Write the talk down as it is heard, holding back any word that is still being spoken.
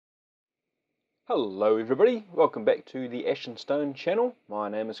Hello everybody, welcome back to the Ash and Stone channel. My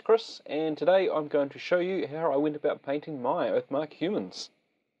name is Chris and today I'm going to show you how I went about painting my Oathmark humans.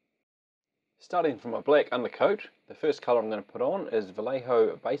 Starting from my black undercoat, the first colour I'm going to put on is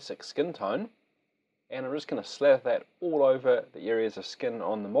Vallejo Basic Skin Tone, and I'm just going to slather that all over the areas of skin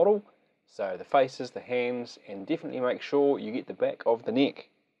on the model, so the faces, the hands, and definitely make sure you get the back of the neck.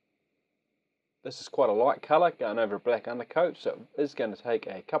 This is quite a light colour going over a black undercoat, so it is going to take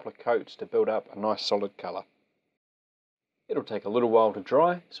a couple of coats to build up a nice solid colour. It'll take a little while to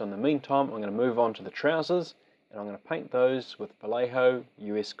dry, so in the meantime I'm going to move on to the trousers and I'm going to paint those with Vallejo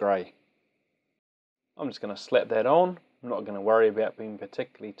US Grey. I'm just going to slap that on. I'm not going to worry about being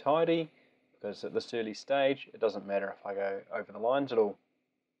particularly tidy because at this early stage it doesn't matter if I go over the lines at all.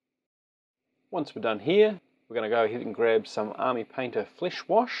 Once we're done here, we're going to go ahead and grab some Army Painter Flesh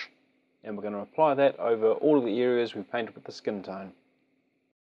Wash, and we're going to apply that over all of the areas we painted with the skin tone.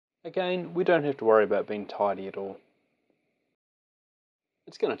 Again, we don't have to worry about being tidy at all.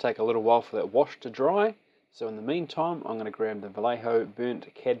 It's going to take a little while for that wash to dry, so in the meantime I'm going to grab the Vallejo Burnt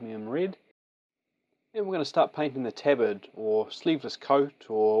Cadmium Red, and we're going to start painting the tabard or sleeveless coat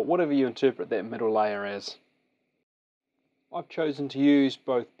or whatever you interpret that middle layer as. I've chosen to use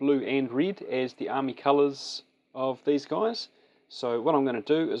both blue and red as the army colours of these guys. So what I'm going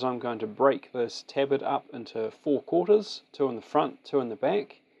to do is I'm going to break this tabard up into 4 quarters, 2 in the front, 2 in the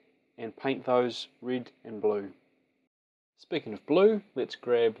back, and paint those red and blue. Speaking of blue, let's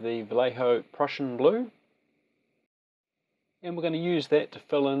grab the Vallejo Prussian Blue, and we're going to use that to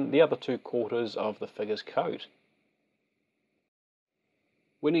fill in the other 2 quarters of the figure's coat.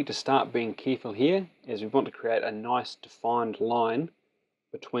 We need to start being careful here, as we want to create a nice defined line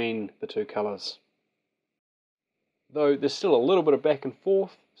between the 2 colours. Though there's still a little bit of back and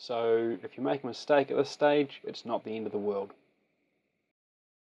forth, so if you make a mistake at this stage, it's not the end of the world.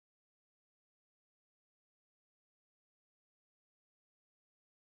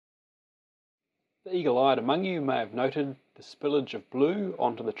 The eagle-eyed among you may have noted the spillage of blue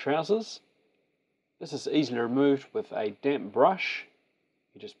onto the trousers. This is easily removed with a damp brush.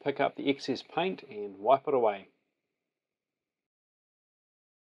 You just pick up the excess paint and wipe it away.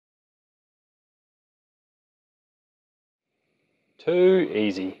 Too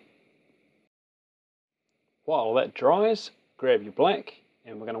easy. While that dries, grab your black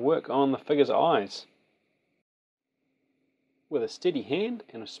and we're going to work on the figure's eyes. With a steady hand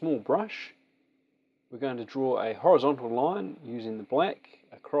and a small brush, we're going to draw a horizontal line using the black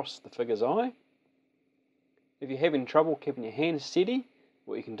across the figure's eye. If you're having trouble keeping your hands steady,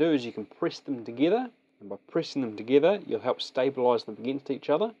 what you can do is you can press them together, and by pressing them together you'll help stabilise them against each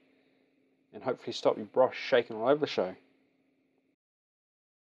other and hopefully stop your brush shaking all over the show.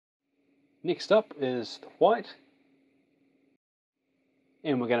 Next up is the white,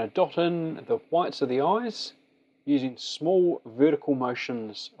 and we're going to dot in the whites of the eyes using small vertical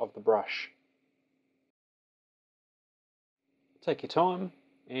motions of the brush. Take your time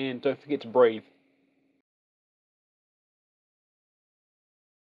and don't forget to breathe.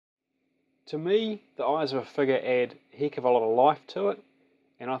 To me, the eyes of a figure add a heck of a lot of life to it,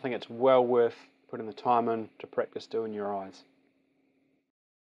 and I think it's well worth putting the time in to practice doing your eyes.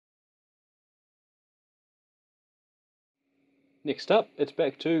 Next up, it's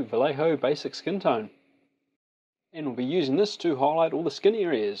back to Vallejo Basic Skin Tone. And we'll be using this to highlight all the skin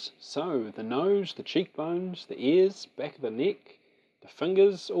areas. So, the nose, the cheekbones, the ears, back of the neck, the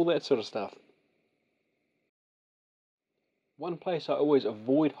fingers, all that sort of stuff. One place I always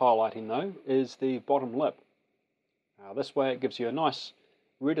avoid highlighting though is the bottom lip. This way it gives you a nice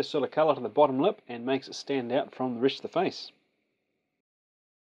redder sort of colour to the bottom lip and makes it stand out from the rest of the face.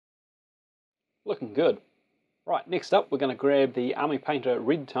 Looking good. Right, next up we're going to grab the Army Painter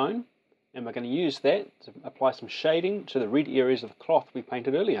Red Tone, and we're going to use that to apply some shading to the red areas of the cloth we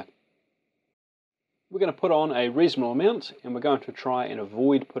painted earlier. We're going to put on a reasonable amount, and we're going to try and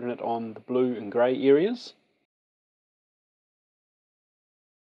avoid putting it on the blue and grey areas.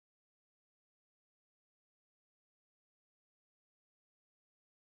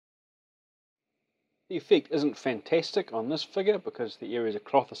 The effect isn't fantastic on this figure because the areas of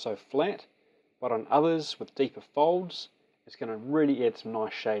cloth are so flat, but on others with deeper folds, it's going to really add some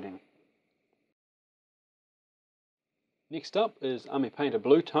nice shading. Next up is Army Painter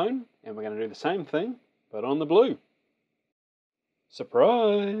Blue Tone, and we're going to do the same thing, but on the blue.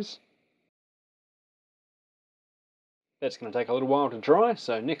 Surprise! That's going to take a little while to dry,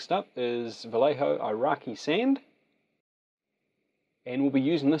 so next up is Vallejo Iraqi Sand, and we'll be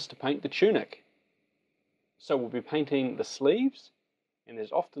using this to paint the tunic. So we'll be painting the sleeves, and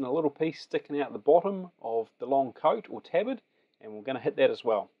there's often a little piece sticking out the bottom of the long coat or tabard, and we're going to hit that as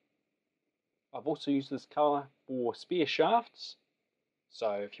well. I've also used this colour for spear shafts,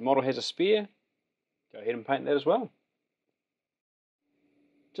 so if your model has a spear, go ahead and paint that as well.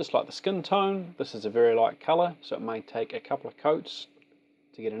 Just like the skin tone, this is a very light colour, so it may take a couple of coats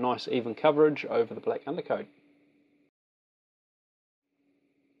to get a nice even coverage over the black undercoat.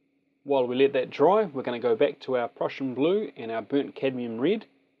 While we let that dry, we're going to go back to our Prussian blue and our burnt cadmium red,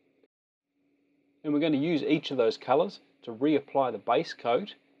 and we're going to use each of those colours to reapply the base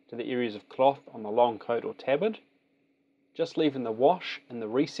coat to the areas of cloth on the long coat or tabard, just leaving the wash and the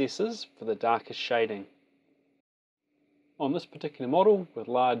recesses for the darkest shading. On this particular model, with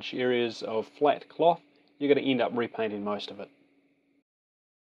large areas of flat cloth, you're going to end up repainting most of it.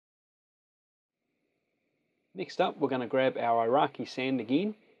 Next up, we're going to grab our Iraqi sand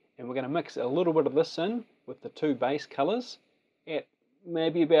again, and we're going to mix a little bit of this in with the two base colours at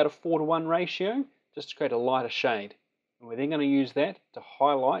maybe about a 4:1 ratio, just to create a lighter shade. And we're then going to use that to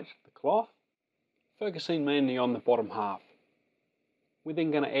highlight the cloth, focusing mainly on the bottom half. We're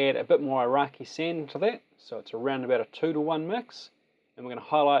then going to add a bit more Iraqi sand to that, so it's around about a 2:1 mix, and we're going to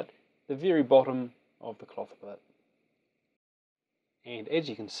highlight the very bottom of the cloth with it. And as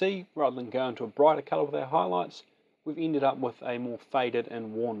you can see, rather than going to a brighter colour with our highlights, we've ended up with a more faded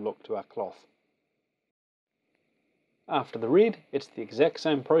and worn look to our cloth. After the red, it's the exact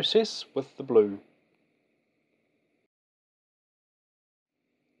same process with the blue.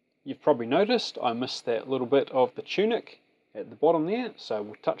 You've probably noticed I missed that little bit of the tunic at the bottom there, so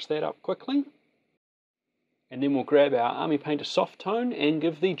we'll touch that up quickly. And then we'll grab our Army Painter soft tone and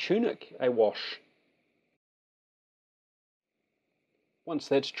give the tunic a wash. Once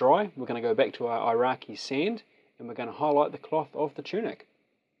that's dry, we're going to go back to our Iraqi sand and we're going to highlight the cloth of the tunic.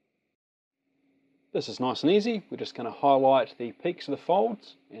 This is nice and easy. We're just going to highlight the peaks of the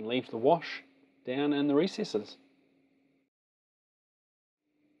folds and leave the wash down in the recesses.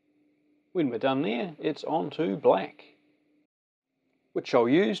 When we're done there, it's on to black, which I'll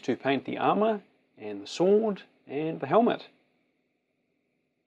use to paint the armour and the sword and the helmet.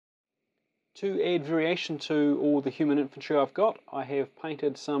 To add variation to all the human infantry I've got, I have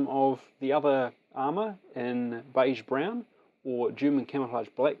painted some of the other armour in beige brown or German camouflage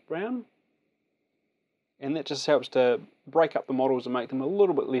black brown, and that just helps to break up the models and make them a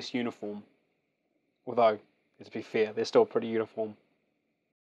little bit less uniform, although, let's be fair, they're still pretty uniform.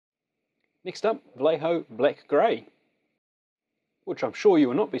 Next up, Vallejo Black Grey, which I'm sure you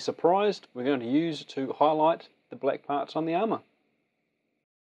will not be surprised we're going to use to highlight the black parts on the armour.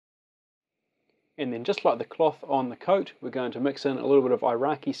 And then just like the cloth on the coat, we're going to mix in a little bit of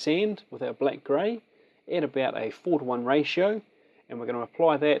Iraqi sand with our black grey at about a 4:1 ratio, and we're going to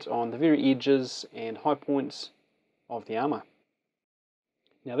apply that on the very edges and high points of the armour.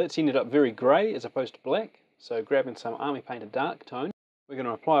 Now that's ended up very grey as opposed to black, so grabbing some Army Painter dark tone, we're going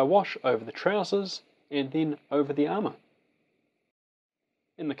to apply a wash over the trousers and then over the armour.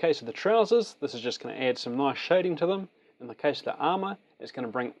 In the case of the trousers, this is just going to add some nice shading to them. In the case of the armour, it's going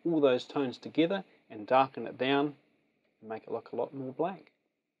to bring all those tones together and darken it down and make it look a lot more black.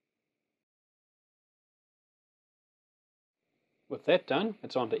 With that done,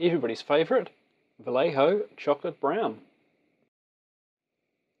 it's on to everybody's favourite, Vallejo Chocolate Brown.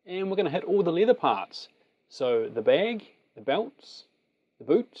 And we're going to hit all the leather parts. So the bag, the belts, the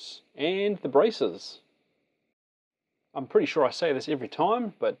boots, and the braces. I'm pretty sure I say this every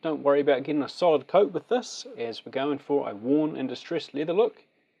time, but don't worry about getting a solid coat with this, as we're going for a worn and distressed leather look,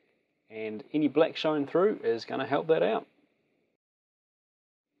 and any black showing through is going to help that out.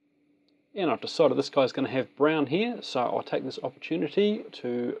 And I've decided this guy's going to have brown hair, so I'll take this opportunity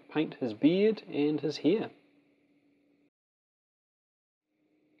to paint his beard and his hair.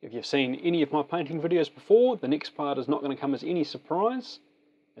 If you've seen any of my painting videos before, the next part is not going to come as any surprise.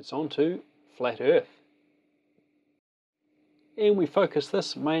 It's on to Flat Earth. And we focus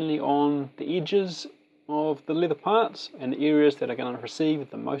this mainly on the edges of the leather parts and the areas that are going to receive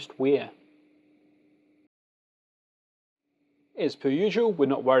the most wear. As per usual, we're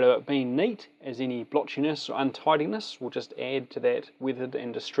not worried about being neat, as any blotchiness or untidiness will just add to that weathered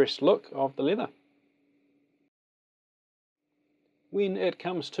and distressed look of the leather. When it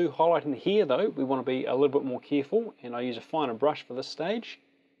comes to highlighting the hair though, we want to be a little bit more careful, and I use a finer brush for this stage.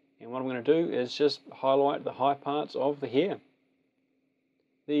 And what I'm going to do is just highlight the high parts of the hair.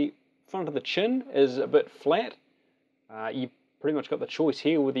 The front of the chin is a bit flat. You pretty much got the choice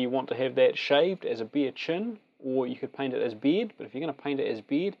here whether you want to have that shaved as a bare chin or you could paint it as beard, but if you're going to paint it as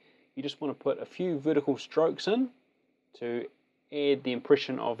beard, you just want to put a few vertical strokes in to add the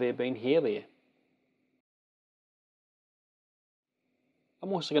impression of there being hair there.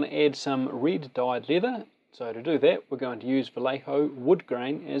 I'm also going to add some red dyed leather, so to do that we're going to use Vallejo wood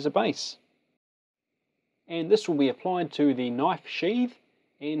grain as a base. and this will be applied to the knife sheath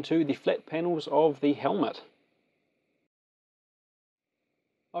and to the flat panels of the helmet.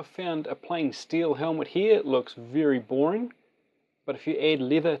 I've found a plain steel helmet here looks very boring, but if you add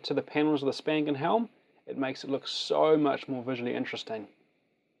leather to the panels of the Spangen helm, it makes it look so much more visually interesting.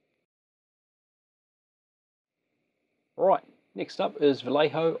 Alright, next up is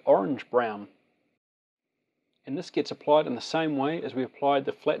Vallejo Orange Brown. And this gets applied in the same way as we applied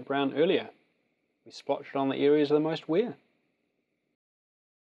the flat brown earlier. We splotch it on the areas of the most wear.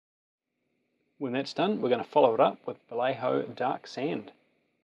 When that's done, we're going to follow it up with Vallejo Dark Sand.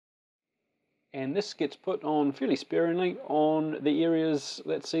 And this gets put on fairly sparingly on the areas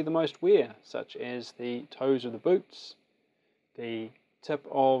that see the most wear, such as the toes of the boots, the tip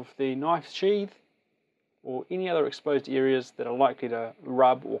of the knife sheath, or any other exposed areas that are likely to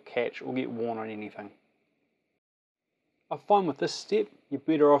rub or catch or get worn on anything. I find with this step you're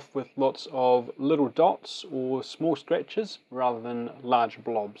better off with lots of little dots or small scratches rather than large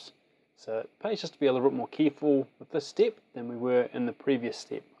blobs. So it pays just to be a little bit more careful with this step than we were in the previous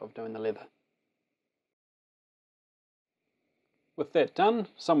step of doing the leather. With that done,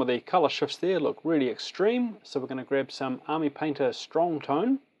 some of the colour shifts there look really extreme, so we're going to grab some Army Painter Strong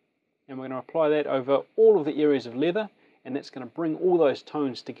Tone and we're going to apply that over all of the areas of leather, and that's going to bring all those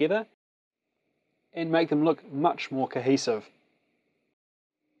tones together and make them look much more cohesive.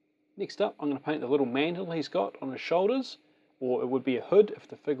 Next up, I'm going to paint the little mantle he's got on his shoulders, or it would be a hood if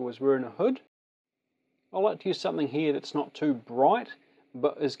the figure was wearing a hood. I like to use something here that's not too bright,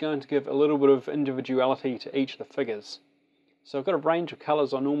 but is going to give a little bit of individuality to each of the figures. So I've got a range of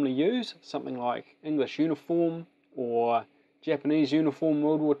colours I normally use, something like English uniform, or Japanese uniform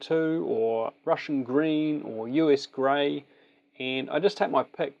World War II, or Russian green, or US grey, and I just take my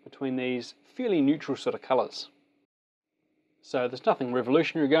pick between these fairly neutral sort of colours. So there's nothing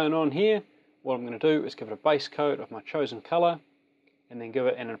revolutionary going on here. What I'm going to do is give it a base coat of my chosen colour, and then give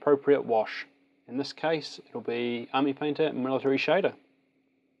it an appropriate wash. In this case, it'll be Army Painter Military Shader.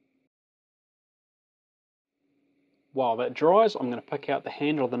 While that dries, I'm going to pick out the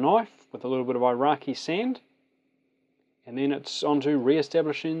handle of the knife with a little bit of Iraqi sand, and then it's on to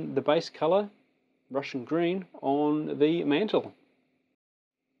re-establishing the base colour, Russian green, on the mantle.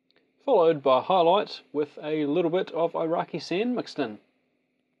 Followed by highlight with a little bit of Iraqi sand mixed in.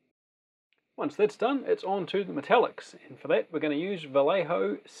 Once that's done, it's on to the metallics, and for that we're going to use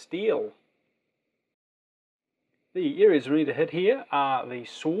Vallejo Steel. The areas we need to hit here are the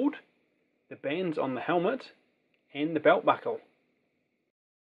sword, the bands on the helmet, and the belt buckle.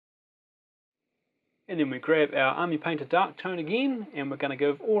 And then we grab our Army Painter Dark Tone again, and we're going to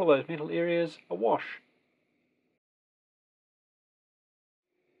give all of those metal areas a wash.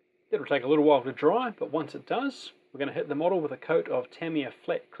 That'll take a little while to dry, but once it does, we're going to hit the model with a coat of Tamiya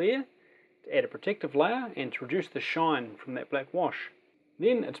Flat Clear to add a protective layer and to reduce the shine from that black wash.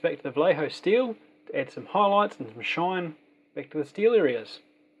 Then it's back to the Vallejo Steel to add some highlights and some shine back to the steel areas.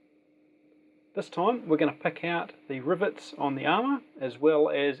 This time we're going to pick out the rivets on the armour, as well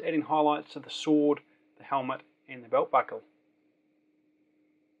as adding highlights to the sword, the helmet and the belt buckle.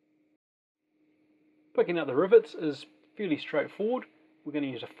 Picking out the rivets is fairly straightforward. We're going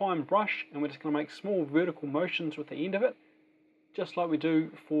to use a fine brush and we're just going to make small vertical motions with the end of it, just like we do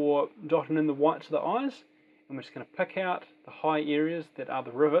for dotting in the whites of the eyes, and we're just going to pick out the high areas that are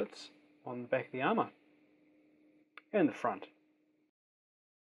the rivets on the back of the armour and the front.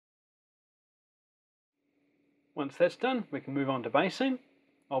 Once that's done, we can move on to basing.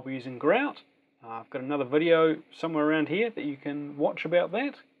 I'll be using grout. I've got another video somewhere around here that you can watch about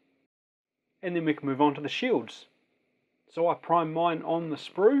that. And then we can move on to the shields. So I prime mine on the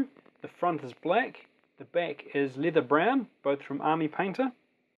sprue. The front is black, the back is leather brown, both from Army Painter.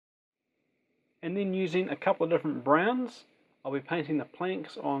 And then using a couple of different browns, I'll be painting the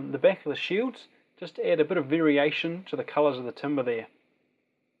planks on the back of the shields, just to add a bit of variation to the colours of the timber there.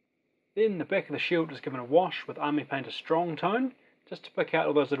 Then the back of the shield is given a wash with Army Painter Strong Tone, just to pick out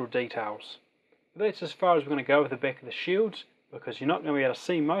all those little details. But that's as far as we're going to go with the back of the shields, because you're not going to be able to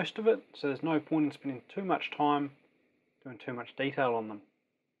see most of it, so there's no point in spending too much time doing too much detail on them.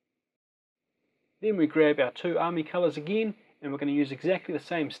 Then we grab our two army colours again, and we're going to use exactly the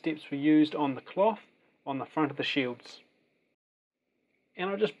same steps we used on the cloth on the front of the shields. And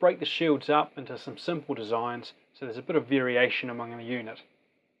I'll just break the shields up into some simple designs, so there's a bit of variation among the unit.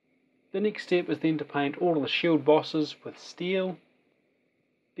 The next step is then to paint all of the shield bosses with steel,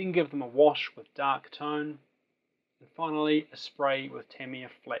 then give them a wash with dark tone, and finally a spray with Tamiya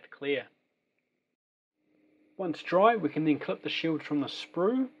Flat Clear. Once dry, we can then clip the shield from the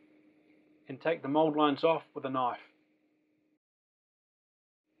sprue and take the mould lines off with a knife.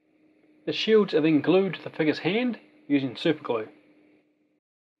 The shields are then glued to the figure's hand using super glue.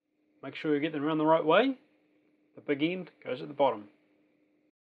 Make sure you get them around the right way. The big end goes at the bottom.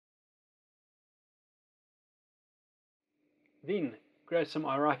 Then grab some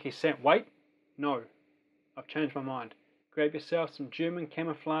Iraqi sap. Wait, no, I've changed my mind. Grab yourself some German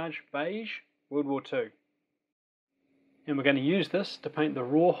camouflage beige World War II. And we're going to use this to paint the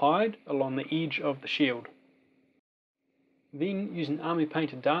rawhide along the edge of the shield. Then, using army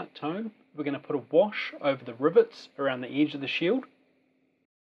painted dark tone, we're going to put a wash over the rivets around the edge of the shield.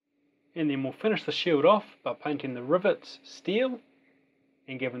 And then we'll finish the shield off by painting the rivets steel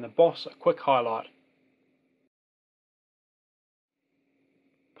and giving the boss a quick highlight.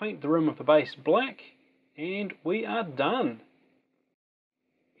 Paint the rim of the base black and we are done.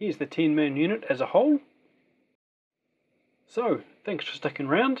 Here's the 10-man unit as a whole. So, thanks for sticking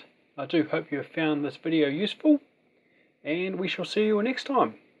around. I do hope you have found this video useful, and we shall see you next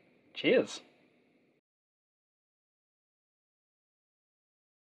time. Cheers!